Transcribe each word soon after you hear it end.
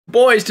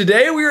Boys,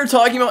 today we are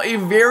talking about a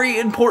very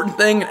important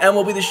thing in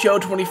MLB The Show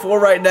 24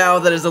 right now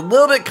that is a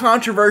little bit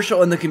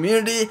controversial in the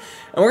community, and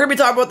we're going to be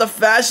talking about the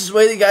fastest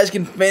way that you guys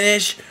can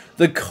finish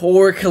the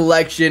core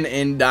collection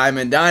in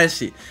Diamond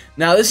Dynasty.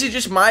 Now, this is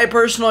just my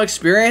personal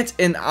experience,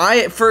 and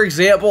for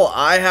example,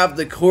 I have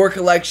the core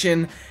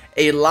collection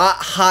a lot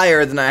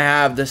higher than I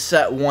have the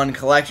Set 1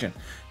 collection.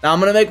 Now, I'm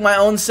going to make my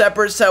own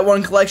separate Set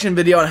 1 collection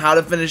video on how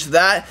to finish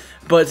that,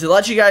 but to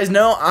let you guys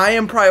know, I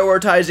am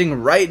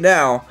prioritizing right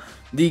now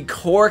the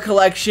core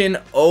collection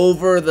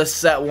over the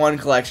Set 1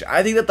 collection.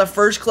 I think that the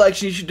first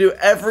collection you should do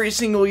every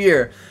single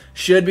year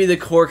should be the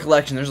core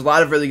collection. There's a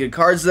lot of really good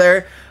cards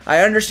there.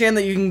 I understand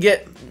that you can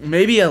get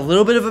maybe a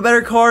little bit of a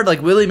better card,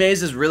 like Willie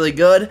Mays is really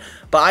good,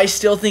 but I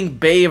still think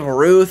Babe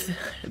Ruth,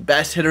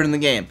 best hitter in the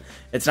game.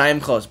 It's not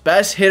even close.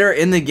 Best hitter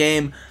in the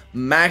game,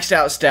 maxed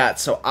out stats,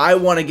 so I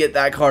want to get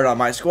that card on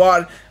my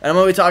squad, and I'm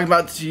going to be talking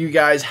about to you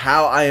guys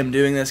how I am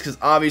doing this, because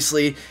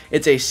obviously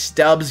it's a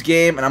stubs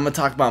game, and I'm going to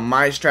talk about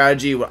my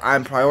strategy, what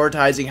I'm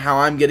prioritizing, how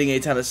I'm getting a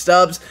ton of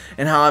stubs,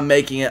 and how I'm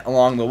making it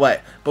along the way.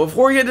 But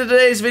before we get to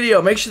today's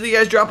video, make sure that you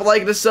guys drop a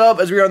like and a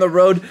sub as we are on the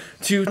road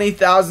to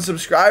 20,000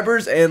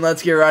 subscribers, and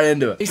let's get right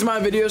into it. Thanks to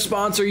my video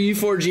sponsor,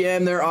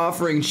 U4GM. They're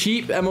offering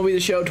cheap MLB The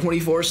Show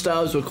 24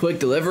 stubs with quick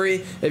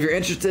delivery. If you're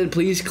interested,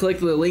 please click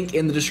the link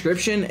in the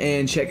description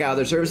and check out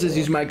their services.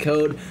 Use my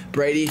code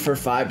Brady for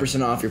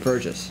 5% off your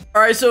purchase.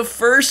 Alright, so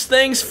first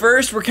things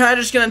first, we're kind of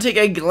just going to take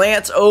a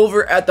glance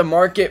over at the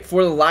market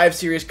for the live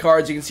series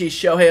cards. You can see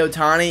Shohei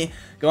Ohtani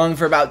going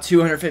for about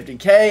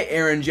 250K,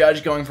 Aaron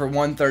Judge going for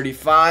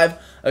 135,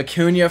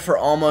 Acuna for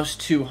almost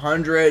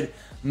 200,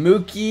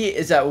 Mookie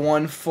is at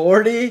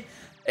 140,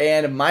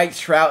 and Mike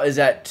Trout is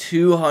at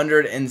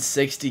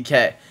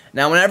 260K.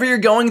 Now, whenever you're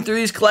going through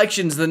these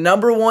collections, the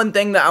number one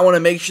thing that I want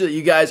to make sure that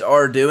you guys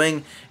are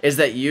doing is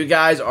that you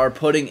guys are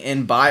putting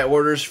in buy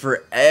orders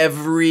for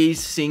every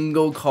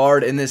single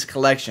card in this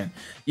collection.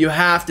 You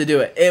have to do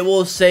it. It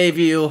will save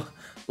you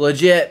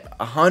legit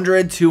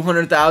 100,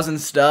 200,000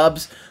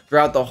 stubs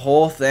throughout the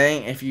whole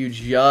thing if you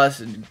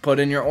just put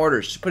in your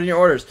orders. Just put in your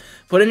orders.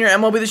 Put in your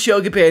MLB The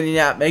Show companion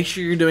app. Make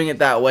sure you're doing it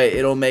that way.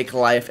 It'll make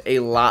life a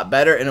lot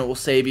better, and it will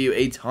save you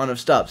a ton of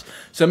stubs.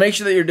 So make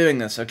sure that you're doing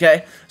this,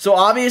 okay? So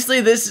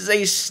obviously, this is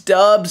a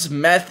stubs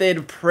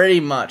method pretty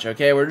much,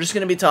 okay? We're just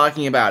going to be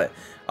talking about it.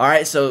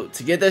 Alright, so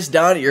to get this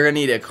done, you're going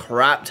to need a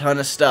crap ton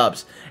of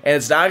stubs. And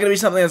it's not going to be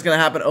something that's going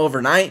to happen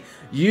overnight.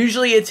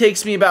 Usually it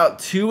takes me about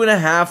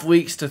 2.5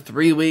 weeks to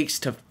 3 weeks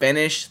to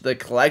finish the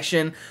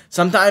collection.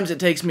 Sometimes it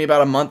takes me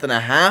about a month and a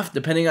half,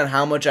 depending on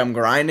how much I'm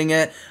grinding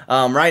it.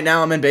 Right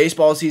now I'm in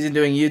baseball season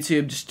doing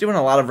YouTube, just doing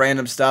a lot of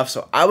random stuff.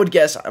 So I would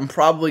guess I'm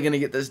probably going to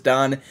get this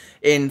done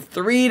in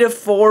 3 to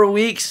 4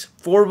 weeks.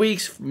 4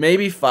 weeks,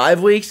 maybe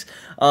 5 weeks.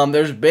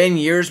 There's been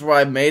years where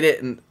I've made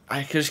it, and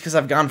just because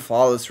I've gone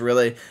flawless,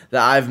 really,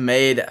 that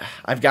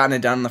I've gotten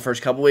it done in the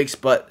first couple weeks,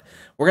 but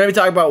we're going to be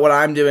talking about what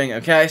I'm doing,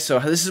 okay? So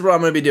this is what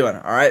I'm going to be doing,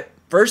 all right?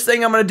 First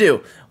thing I'm going to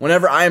do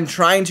whenever I am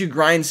trying to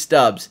grind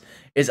stubs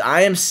is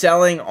I am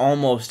selling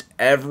almost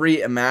every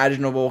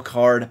imaginable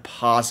card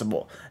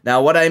possible.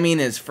 Now, what I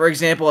mean is, for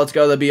example, let's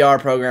go to the BR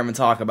program and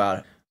talk about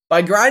it.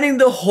 By grinding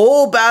the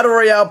whole Battle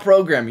Royale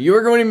program, you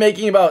are going to be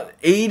making about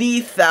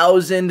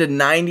 80,000 to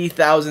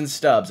 90,000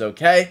 stubs,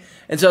 okay?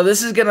 And so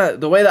this is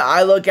the way that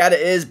I look at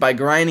it is by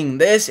grinding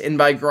this and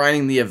by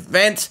grinding the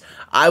event,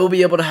 I will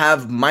be able to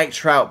have Mike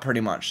Trout pretty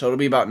much. So it'll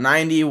be about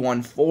 90,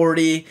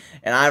 140,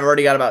 and I've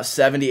already got about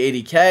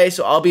 70, 80K.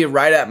 So I'll be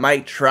right at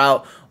Mike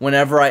Trout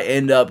whenever I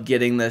end up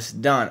getting this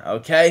done,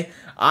 okay?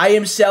 I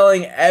am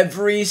selling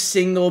every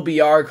single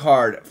BR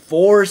card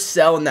for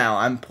sell now.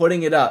 I'm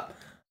putting it up.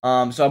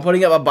 So I'm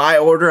putting up a buy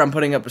order, I'm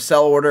putting up a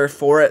sell order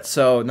for it,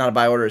 so not a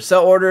buy order, a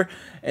sell order,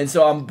 and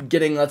so I'm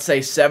getting, let's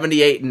say,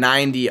 78,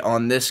 90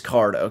 on this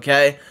card,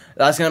 okay?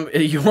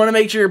 You want to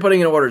make sure you're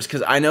putting in orders,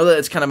 because I know that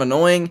it's kind of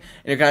annoying, and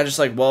you're kind of just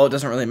like, well, it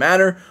doesn't really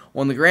matter.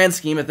 Well, in the grand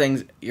scheme of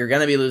things, you're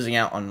going to be losing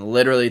out on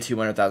literally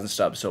 200,000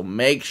 stubs, so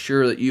make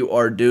sure that you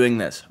are doing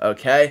this,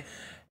 okay?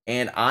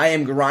 And I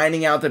am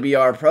grinding out the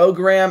BR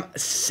program,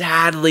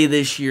 sadly,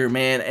 this year,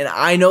 man. And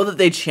I know that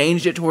they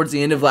changed it towards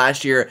the end of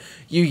last year.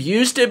 You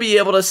used to be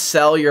able to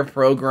sell your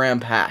program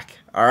pack,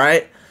 all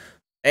right?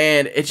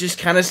 And it just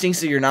kind of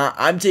stinks that you're not.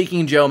 I'm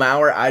taking Joe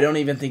Mauer. I don't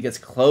even think it's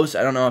close.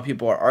 I don't know how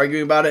people are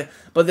arguing about it.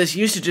 But this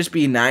used to just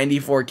be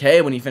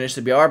 94K when you finish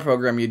the BR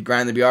program. You'd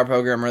grind the BR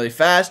program really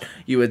fast.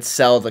 You would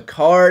sell the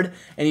card.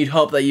 And you'd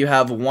hope that you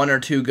have 1 or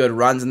 2 good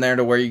runs in there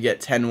to where you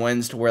get 10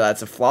 wins to where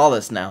that's a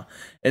flawless now.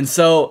 And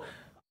so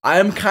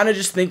I'm kind of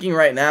just thinking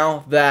right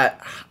now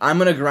that I'm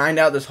going to grind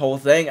out this whole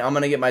thing. I'm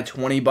going to get my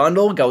 20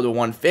 bundle, go to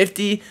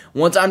 150.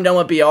 Once I'm done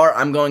with BR,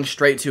 I'm going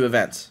straight to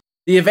events.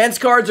 The events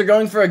cards are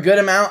going for a good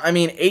amount. I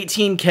mean,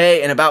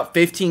 18K and about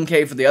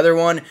 15K for the other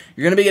one.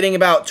 You're going to be getting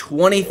about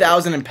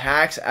 20,000 in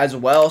packs as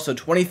well. So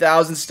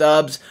 20,000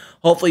 stubs.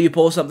 Hopefully you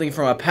pull something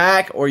from a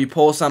pack or you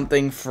pull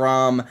something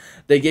from,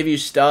 they give you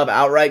stub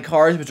outright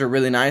cards, which are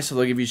really nice. So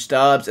they'll give you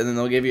stubs and then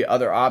they'll give you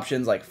other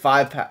options like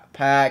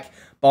 5-pack,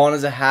 Balling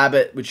as a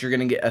Habit, which you're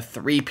going to get a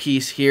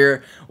 3-piece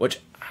here, which,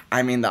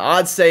 I mean, the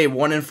odds say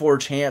 1 in 4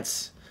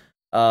 chance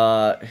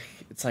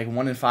It's like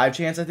 1 in 5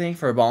 chance, I think,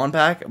 for a ball and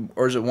pack,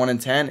 or is it 1 in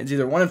 10? It's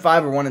either 1 in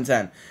 5 or 1 in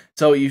 10.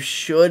 So you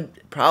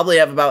should probably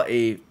have about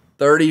a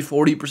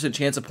 30-40%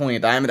 chance of pulling a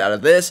diamond out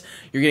of this.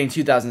 You're getting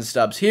 2,000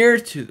 stubs here,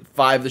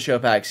 5 of the show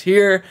packs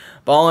here,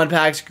 ball and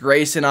packs,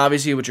 Grayson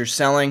obviously, which you're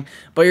selling,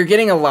 but you're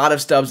getting a lot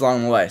of stubs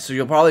along the way. So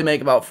you'll probably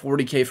make about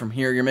 40K from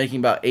here. You're making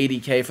about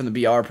 80K from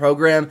the BR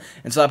program,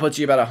 and so that puts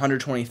you about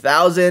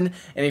 120,000.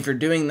 And if you're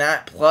doing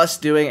that plus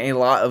doing a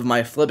lot of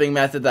my flipping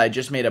method that I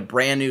just made a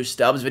brand new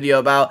stubs video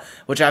about,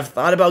 which I've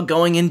thought about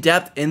going in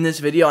depth in this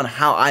video on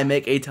how I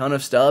make a ton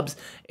of stubs,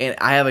 and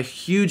I have a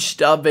huge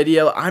stub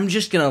video. I'm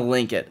just going to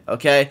link it,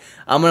 okay?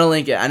 I'm going to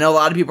link it. I know a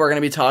lot of people are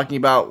going to be talking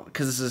about,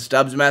 because this is a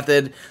stubs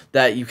method,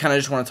 that you kind of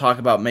just want to talk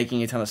about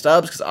making a ton of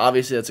stubs, because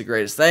obviously that's the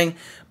greatest thing.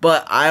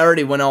 But I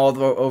already went all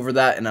over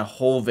that in a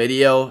whole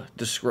video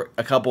just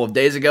a couple of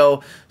days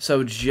ago.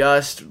 So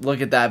just look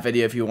at that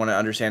video if you want to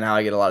understand how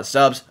I get a lot of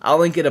stubs. I'll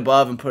link it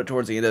above and put it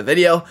towards the end of the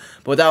video.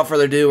 But without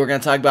further ado, we're going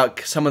to talk about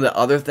some of the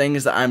other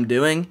things that I'm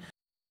doing.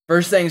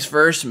 First things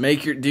first,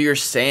 do your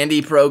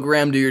Sandy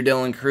program, do your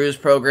Dylan Cruz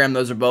program.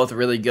 Those are both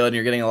really good, and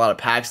you're getting a lot of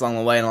packs along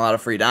the way and a lot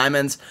of free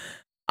diamonds.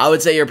 I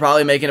would say you're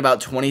probably making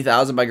about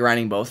 20,000 by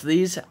grinding both of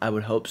these. I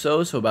would hope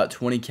so. So about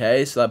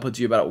 20K. So that puts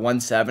you about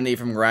 170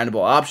 from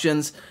grindable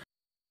options.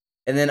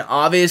 And then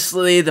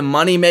obviously the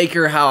money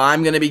maker, how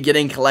I'm going to be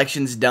getting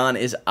collections done,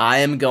 is I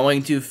am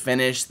going to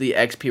finish the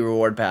XP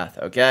reward path,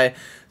 okay?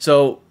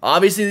 So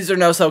obviously these are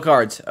no-sell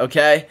cards,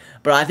 okay?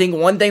 But I think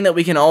one thing that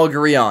we can all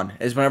agree on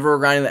is whenever we're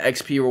grinding the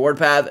XP reward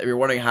path, if you're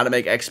wondering how to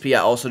make XP,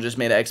 I also just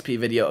made an XP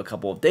video a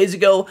couple of days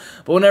ago.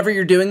 But whenever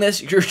you're doing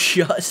this, you're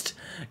just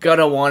going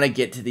to want to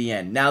get to the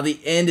end. Now the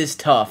end is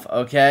tough,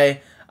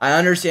 okay? I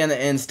understand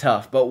the end's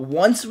tough, but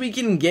once we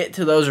can get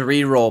to those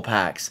reroll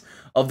packs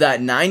of that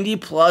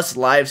 90+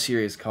 live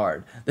series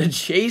card, the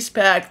chase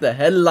pack, the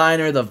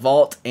headliner, the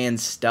vault, and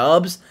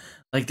stubs,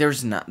 like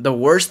there's not, the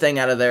worst thing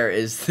out of there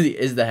is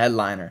the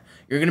headliner.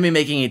 You're going to be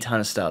making a ton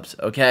of stubs,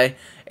 okay?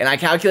 And I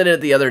calculated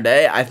it the other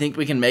day. I think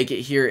we can make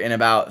it here in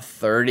about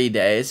 30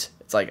 days.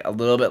 It's like a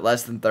little bit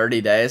less than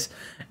 30 days.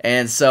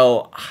 And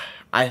so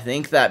I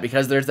think that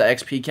because there's the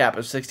XP cap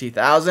of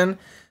 60,000,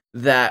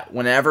 that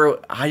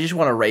whenever I just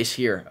want to race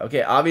here,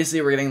 okay?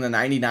 Obviously, we're getting the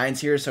 99s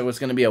here, so it's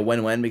going to be a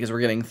win-win because we're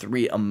getting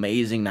 3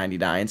 amazing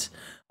 99s.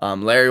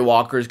 Larry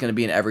Walker is going to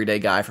be an everyday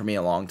guy for me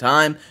a long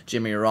time.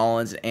 Jimmy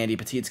Rollins and Andy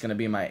Petitte's going to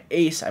be my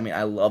ace. I mean,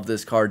 I love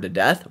this card to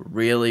death.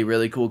 Really,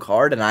 really cool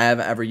card, and I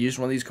haven't ever used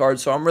one of these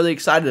cards, so I'm really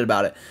excited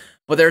about it.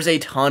 But there's a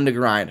ton to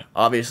grind.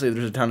 Obviously,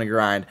 there's a ton to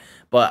grind.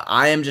 But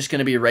I am just going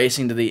to be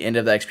racing to the end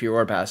of the XP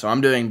reward pass. So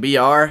I'm doing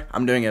BR,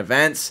 I'm doing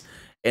events,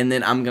 and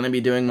then I'm going to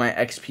be doing my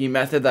XP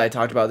method that I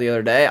talked about the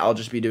other day. I'll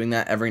just be doing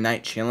that every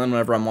night, chilling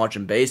whenever I'm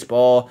watching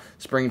baseball,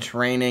 spring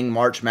training,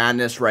 March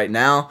Madness right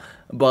now.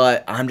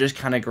 But I'm just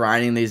kind of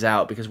grinding these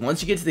out because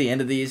once you get to the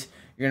end of these,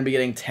 you're going to be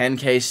getting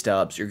 10K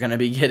stubs. You're going to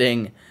be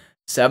getting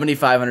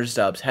 7,500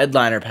 stubs,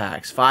 headliner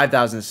packs,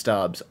 5,000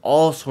 stubs,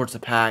 all sorts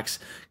of packs.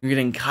 You're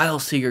getting Kyle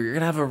Seager. You're going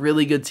to have a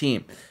really good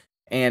team.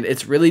 And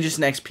it's really just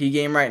an XP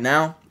game right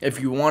now.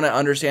 If you want to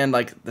understand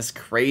like this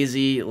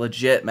crazy,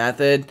 legit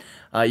method,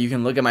 you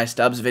can look at my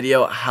stubs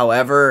video.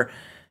 However,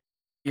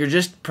 you're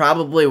just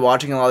probably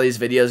watching a lot of these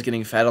videos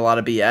getting fed a lot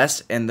of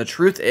BS. And the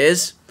truth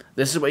is,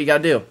 this is what you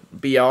got to do.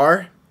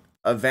 BR,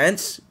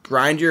 events,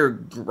 grind your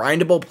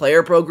grindable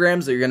player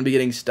programs that you're going to be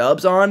getting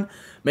stubs on.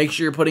 Make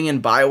sure you're putting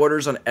in buy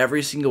orders on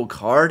every single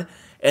card.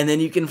 And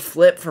then you can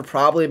flip for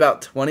probably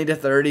about 20 to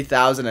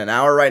 30,000 an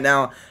hour right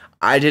now.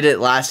 I did it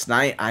last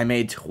night. I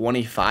made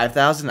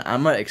 25,000.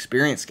 I'm an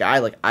experienced guy.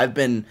 Like I've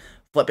been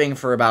flipping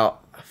for about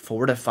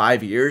 4 to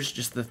 5 years.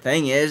 Just the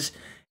thing is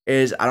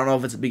I don't know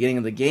if it's the beginning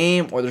of the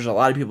game or there's a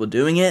lot of people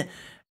doing it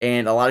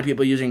and a lot of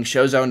people using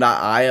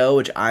showzone.io,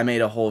 which I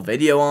made a whole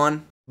video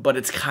on, but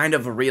it's kind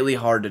of really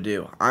hard to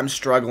do. I'm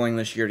struggling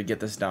this year to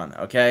get this done,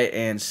 okay?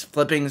 And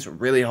flipping's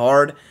really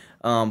hard.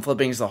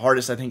 Flipping is the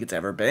hardest I think it's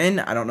ever been.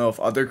 I don't know if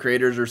other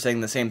creators are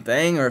saying the same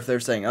thing or if they're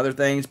saying other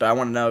things, but I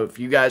want to know if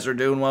you guys are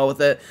doing well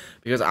with it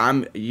because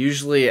I'm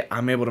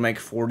able to make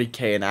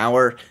 40K an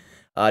hour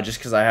just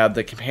because I have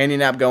the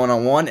companion app going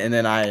on one and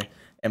then I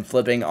am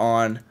flipping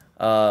on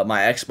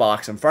my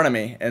Xbox in front of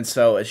me, and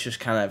so it's just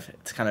kind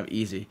of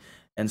easy.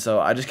 And so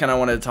I just kind of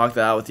wanted to talk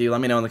that out with you.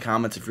 Let me know in the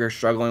comments if you're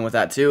struggling with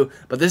that too.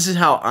 But this is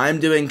how I'm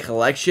doing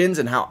collections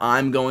and how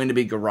I'm going to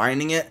be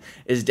grinding it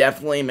is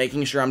definitely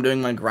making sure I'm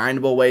doing my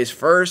grindable ways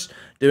first,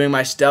 doing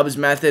my stubs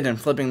method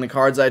and flipping the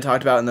cards I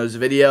talked about in those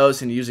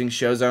videos and using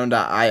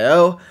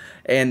showzone.io,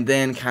 and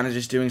then kind of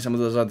just doing some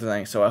of those other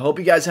things. So I hope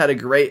you guys have a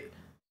great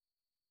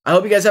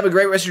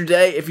rest of your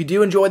day. If you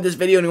do enjoyed this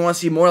video and you want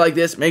to see more like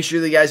this, make sure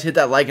that you guys hit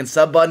that like and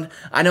sub button.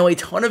 I know a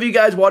ton of you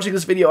guys watching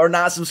this video are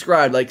not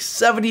subscribed, like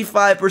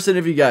 75%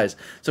 of you guys.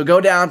 So go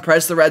down,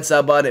 press the red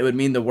sub button. It would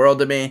mean the world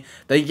to me.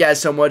 Thank you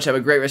guys so much. Have a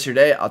great rest of your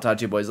day. I'll talk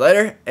to you boys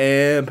later,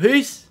 and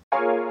peace.